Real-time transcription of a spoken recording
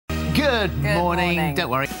Good morning. Don't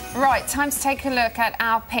worry. Right, time to take a look at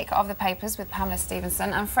our pick of the papers with Pamela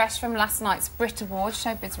Stevenson, and fresh from last night's Brit Awards,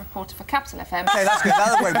 showbiz reporter for Capital FM. Okay, that's good.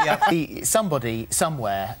 That won't be up. Somebody,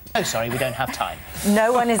 somewhere... Oh, sorry, we don't have time.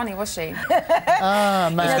 No one is... Funny, was she? Ah,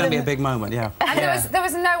 man. It's going to be a big moment, yeah. And there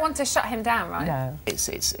was no one to shut him down, right? No.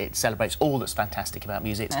 It celebrates all that's fantastic about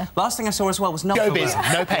music. Last thing I saw as well was not...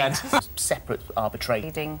 Showbiz, no paint. Separate arbitrary.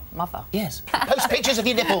 Leading mother. Yes. Post pictures of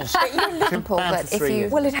your nipples. Simple, but if you...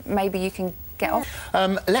 Well, maybe you can get off.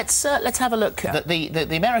 Let's have a look. Yeah.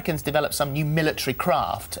 The Americans developed some new military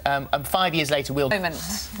craft, and 5 years later we'll...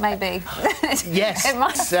 Maybe. Yes, It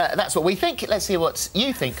might. that's what we think. Let's see what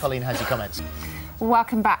you think. Colleen has your comments.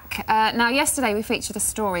 Welcome back. Now, yesterday we featured a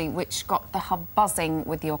story which got the hub buzzing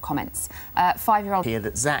with your comments. 5-year-old... Here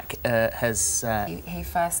that Zach has... He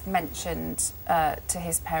first mentioned to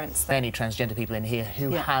his parents that... Many transgender people in here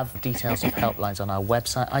who have details of helplines on our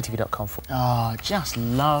website, itv.com. Oh, just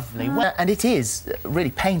lovely. Well, and it is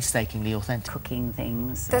really painstakingly authentic. Cooking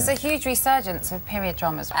things. There's a huge resurgence with period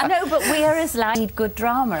dramas. I know, but we are as need good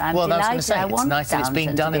drama. I'm well, delighted. I was going to say, it's nice that it's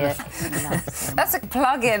being done in the... That's a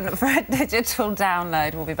plug-in for a digital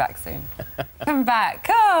download. We'll be back soon. Come back.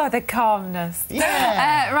 Oh, the calmness.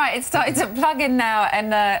 Yeah. Right, it's starting to plug in now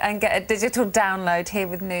and get a digital download here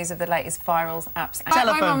with news of the latest virals, apps.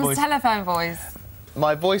 Telephone my mum's voice. telephone voice.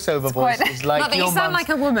 My voiceover voice is like not that your you sound mum's...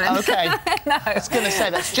 like a woman. OK. No. I was going to say,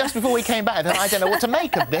 that's just before we came back, and I don't know what to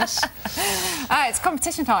make of this. It's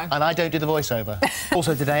competition time. And I don't do the voiceover.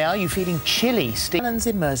 Also today, are you feeling chilly? Alan's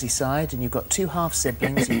in Merseyside, and you've got two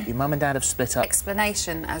half-siblings. Your mum and dad have split up.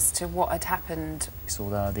 Explanation as to what had happened.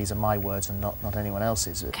 Although these are my words and not anyone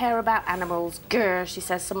else's. Care about animals. Grr, she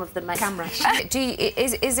says some of them make camera.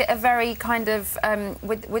 Is it a very kind of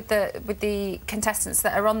with the contestants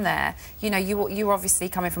that are on there? You know, you're obviously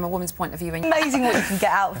coming from a woman's point of view. And Amazing what you can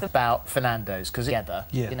get out of them. About Fernando's, because together,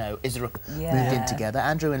 you know, moved in together.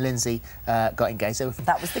 Andrew and Lindsay got engaged.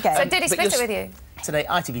 That was the game. So did he split it with you? Today,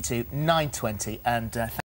 ITV2, 9:20, and...